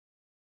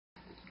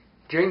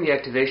During the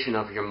activation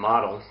of your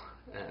model,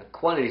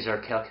 quantities are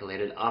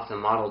calculated off the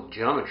model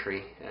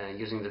geometry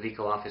using the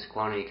Vico Office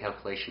quantity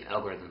calculation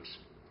algorithms.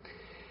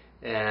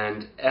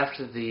 And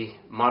after the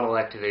model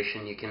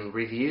activation, you can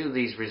review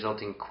these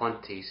resulting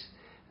quantities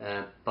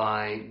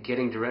by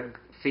getting direct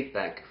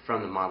feedback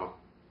from the model.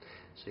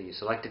 So you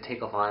select a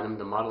takeoff item,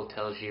 the model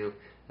tells you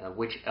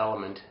which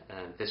element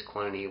this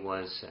quantity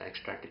was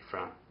extracted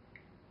from.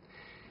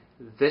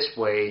 This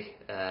way,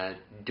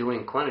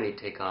 doing quantity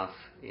takeoff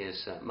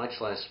is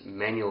much less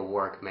manual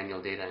work,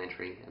 manual data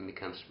entry, and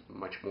becomes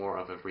much more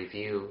of a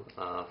review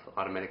of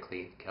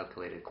automatically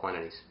calculated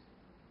quantities.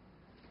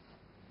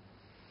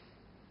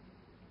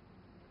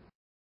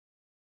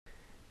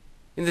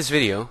 In this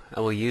video, I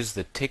will use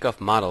the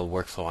takeoff model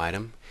workflow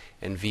item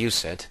and view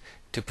set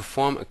to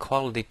perform a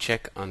quality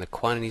check on the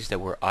quantities that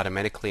were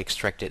automatically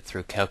extracted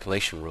through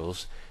calculation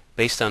rules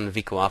based on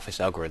Vico Office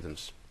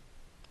algorithms.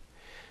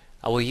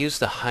 I will use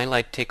the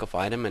highlight takeoff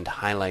item and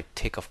highlight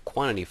takeoff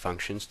quantity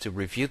functions to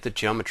review the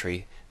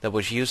geometry that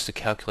was used to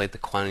calculate the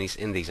quantities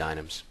in these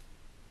items.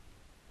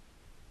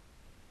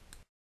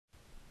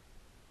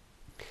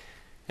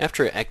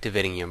 After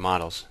activating your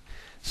models,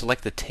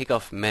 select the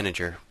Takeoff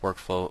Manager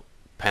workflow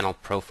panel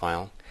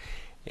profile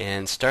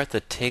and start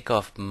the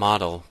Takeoff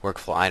Model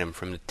workflow item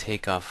from the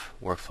Takeoff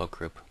workflow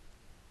group.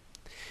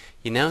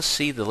 You now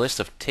see the list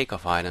of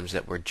takeoff items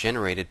that were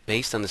generated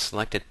based on the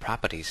selected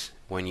properties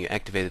when you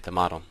activated the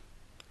model.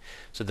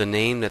 So the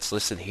name that's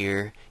listed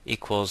here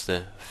equals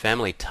the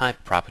family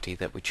type property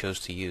that we chose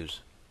to use.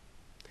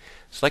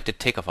 Select a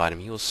takeoff item.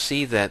 You will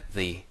see that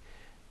the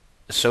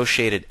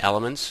associated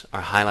elements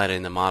are highlighted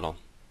in the model.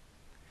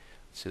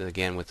 See that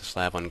again with the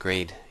slab on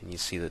grade, and you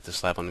see that the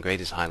slab on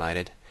grade is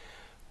highlighted,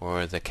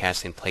 or the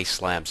cast in place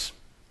slabs.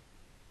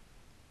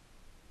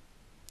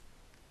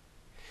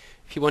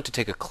 If you want to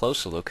take a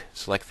closer look,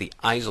 select the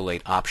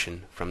Isolate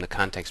option from the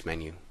context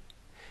menu.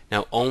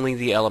 Now only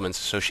the elements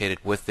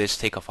associated with this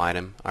takeoff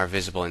item are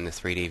visible in the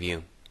 3D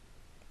view.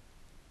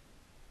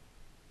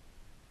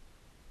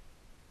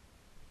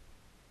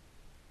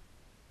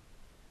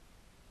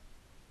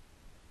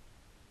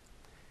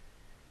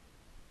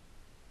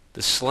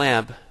 The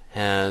slab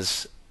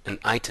has an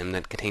item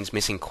that contains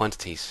missing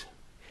quantities.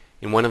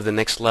 In one of the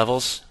next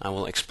levels, I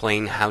will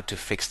explain how to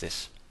fix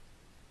this.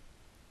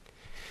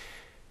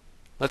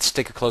 Let's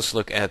take a close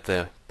look at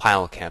the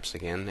pile caps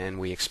again, and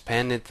we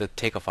expanded the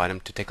takeoff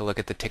item to take a look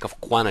at the takeoff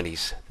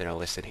quantities that are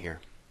listed here.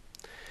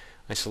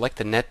 I select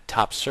the net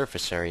top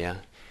surface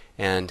area,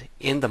 and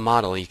in the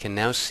model you can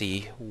now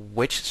see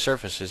which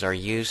surfaces are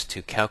used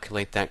to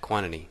calculate that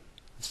quantity.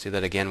 Let's do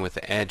that again with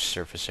the edge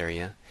surface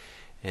area,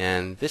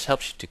 and this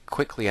helps you to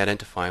quickly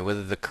identify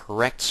whether the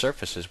correct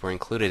surfaces were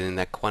included in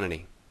that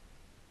quantity.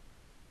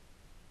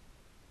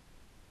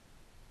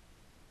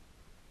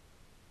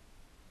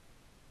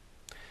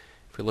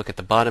 If we look at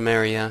the bottom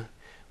area,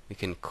 we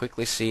can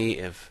quickly see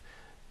if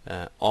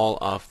all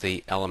of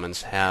the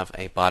elements have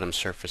a bottom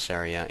surface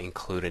area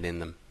included in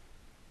them.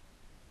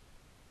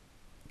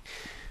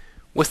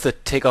 With the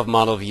takeoff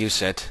model view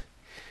set,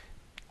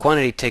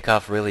 quantity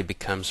takeoff really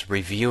becomes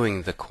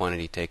reviewing the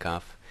quantity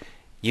takeoff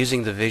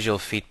using the visual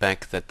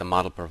feedback that the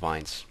model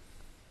provides.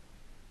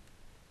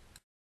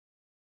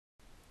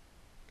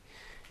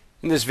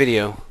 In this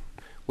video,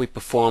 we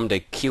performed a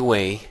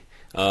QA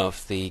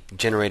of the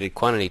generated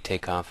quantity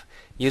takeoff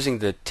using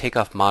the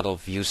takeoff model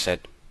view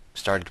set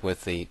started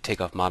with the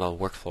takeoff model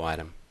workflow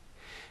item.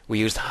 We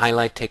used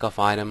highlight takeoff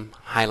item,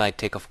 highlight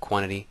takeoff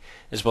quantity,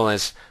 as well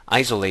as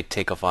isolate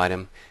takeoff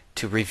item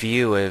to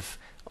review if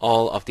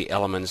all of the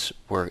elements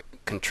were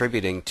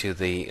contributing to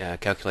the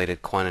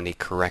calculated quantity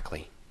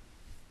correctly.